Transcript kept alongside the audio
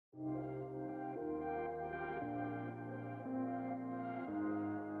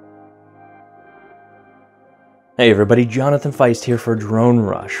Hey everybody, Jonathan Feist here for Drone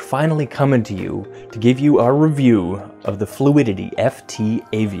Rush, finally coming to you to give you our review of the Fluidity FT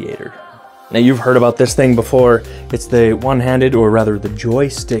Aviator. Now you've heard about this thing before. It's the one-handed, or rather the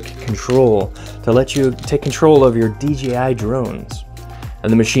joystick control to let you take control of your DJI drones.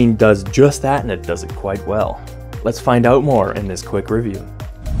 And the machine does just that, and it does it quite well. Let's find out more in this quick review.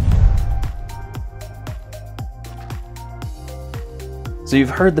 So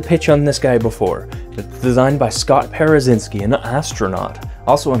you've heard the pitch on this guy before. It's designed by Scott Parazynski, an astronaut,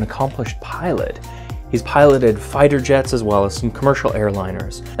 also an accomplished pilot. He's piloted fighter jets as well as some commercial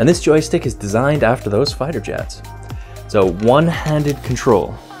airliners. And this joystick is designed after those fighter jets. So one-handed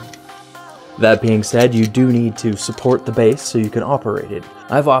control. That being said, you do need to support the base so you can operate it.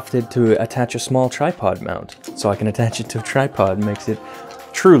 I've opted to attach a small tripod mount, so I can attach it to a tripod. Makes it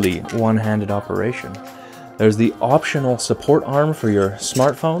truly one-handed operation. There's the optional support arm for your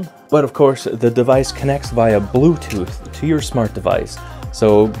smartphone, but of course the device connects via Bluetooth to your smart device.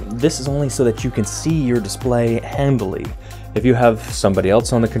 So this is only so that you can see your display handily. If you have somebody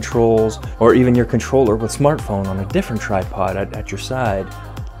else on the controls, or even your controller with smartphone on a different tripod at your side,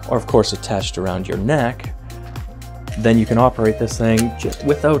 or of course attached around your neck, then you can operate this thing just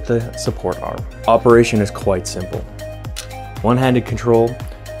without the support arm. Operation is quite simple. One-handed control,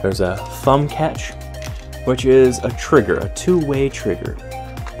 there's a thumb catch, which is a trigger, a two-way trigger.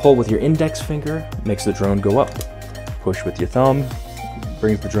 Pull with your index finger, makes the drone go up. Push with your thumb,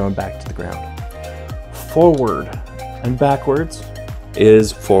 brings the drone back to the ground. Forward and backwards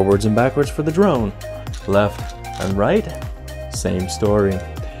is forwards and backwards for the drone. Left and right, same story.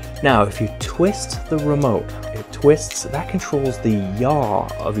 Now, if you twist the remote, it twists, that controls the yaw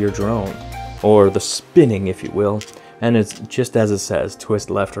of your drone, or the spinning, if you will, and it's just as it says, twist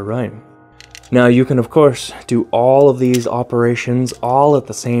left or right. Now you can of course do all of these operations all at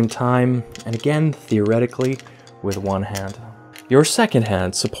the same time, and again, theoretically, with one hand. Your second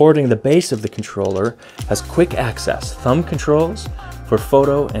hand, supporting the base of the controller, has quick access thumb controls for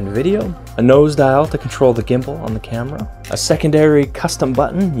photo and video, a nose dial to control the gimbal on the camera, a secondary custom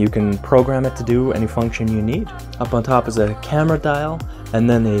button, you can program it to do any function you need. Up on top is a camera dial, and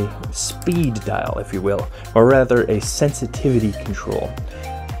then a speed dial, if you will, or rather a sensitivity control.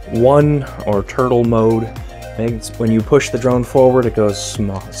 One, or turtle mode, when you push the drone forward it goes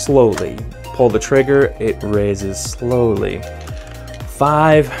slowly. Pull the trigger, it raises slowly.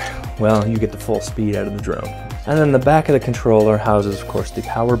 5, well, you get the full speed out of the drone. And then the back of the controller houses, of course, the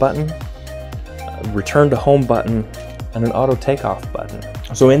power button, return to home button, and an auto takeoff button.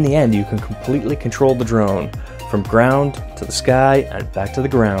 So in the end, you can completely control the drone from ground to the sky and back to the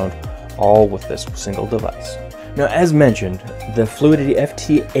ground, all with this single device. Now, as mentioned, the Fluidity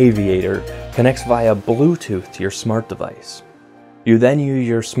FT Aviator connects via Bluetooth to your smart device. You then use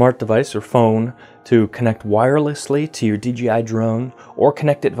your smart device or phone to connect wirelessly to your DJI drone, or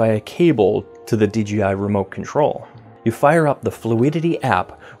connect it via cable to the DJI remote control. You fire up the Fluidity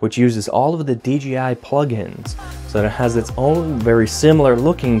app, which uses all of the DJI plugins, so it has its own very similar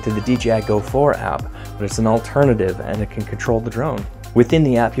looking to the DJI Go 4 app, but it's an alternative and it can control the drone. Within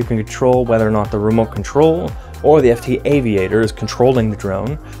the app, you can control whether or not the remote control or the FT Aviator is controlling the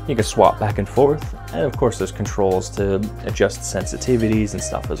drone. You can swap back and forth, and of course there's controls to adjust sensitivities and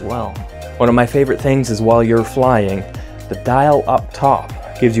stuff as well. One of my favorite things is while you're flying, the dial up top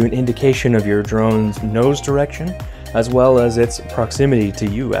gives you an indication of your drone's nose direction, as well as its proximity to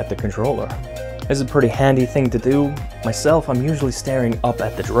you at the controller. This is a pretty handy thing to do. Myself, I'm usually staring up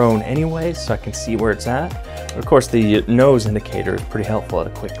at the drone anyway, so I can see where it's at. But of course, the nose indicator is pretty helpful at a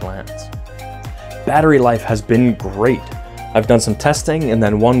quick glance. Battery life has been great. I've done some testing and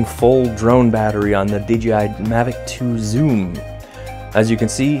then one full drone battery on the DJI Mavic 2 Zoom. As you can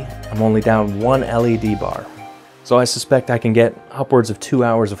see, I'm only down one LED bar. So I suspect I can get upwards of 2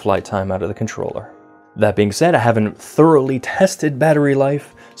 hours of flight time out of the controller. That being said, I haven't thoroughly tested battery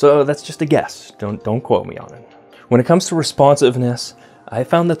life, so that's just a guess. Don't quote me on it. When it comes to responsiveness, I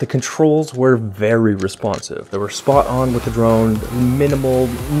found that the controls were very responsive. They were spot on with the drone, minimal,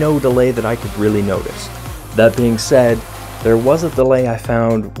 no delay that I could really notice. That being said, there was a delay I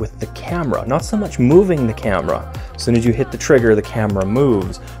found with the camera, not so much moving the camera. As soon as you hit the trigger, the camera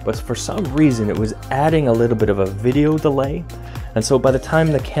moves, but for some reason it was adding a little bit of a video delay. And so by the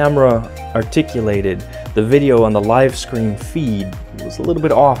time the camera articulated, the video on the live screen feed was a little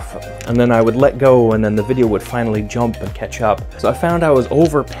bit off, and then I would let go and then the video would finally jump and catch up. So I found I was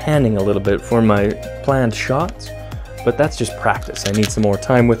over panning a little bit for my planned shots, but that's just practice. I need some more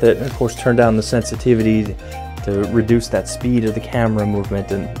time with it, and of course turn down the sensitivity to reduce that speed of the camera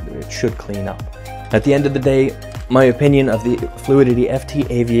movement, and it should clean up. At the end of the day, my opinion of the Fluidity FT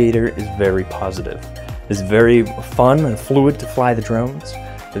Aviator is very positive. It's very fun and fluid to fly the drones.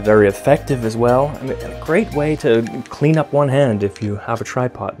 It's very effective as well, and a great way to clean up one hand if you have a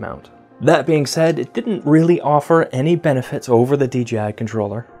tripod mount. That being said, it didn't really offer any benefits over the DJI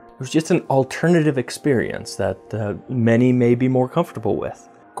controller. It was just an alternative experience that many may be more comfortable with.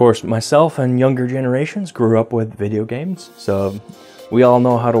 Of course, myself and younger generations grew up with video games, so we all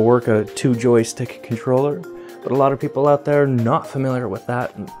know how to work a 2-joystick controller, but a lot of people out there not familiar with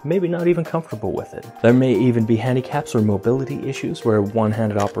that, and maybe not even comfortable with it. There may even be handicaps or mobility issues where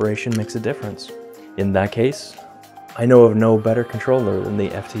one-handed operation makes a difference. In that case, I know of no better controller than the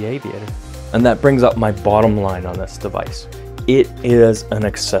FT Aviator. And that brings up my bottom line on this device. It is an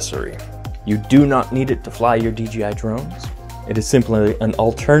accessory. You do not need it to fly your DJI drones. It is simply an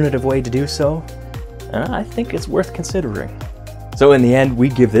alternative way to do so, and I think it's worth considering. So in the end, we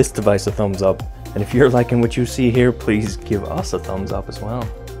give this device a thumbs up, and if you're liking what you see here, please give us a thumbs up as well.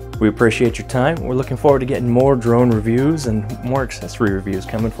 We appreciate your time. We're looking forward to getting more drone reviews and more accessory reviews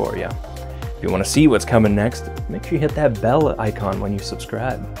coming for you. If you want to see what's coming next, make sure you hit that bell icon when you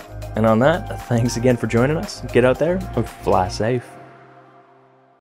subscribe. And on that, thanks again for joining us. Get out there and fly safe.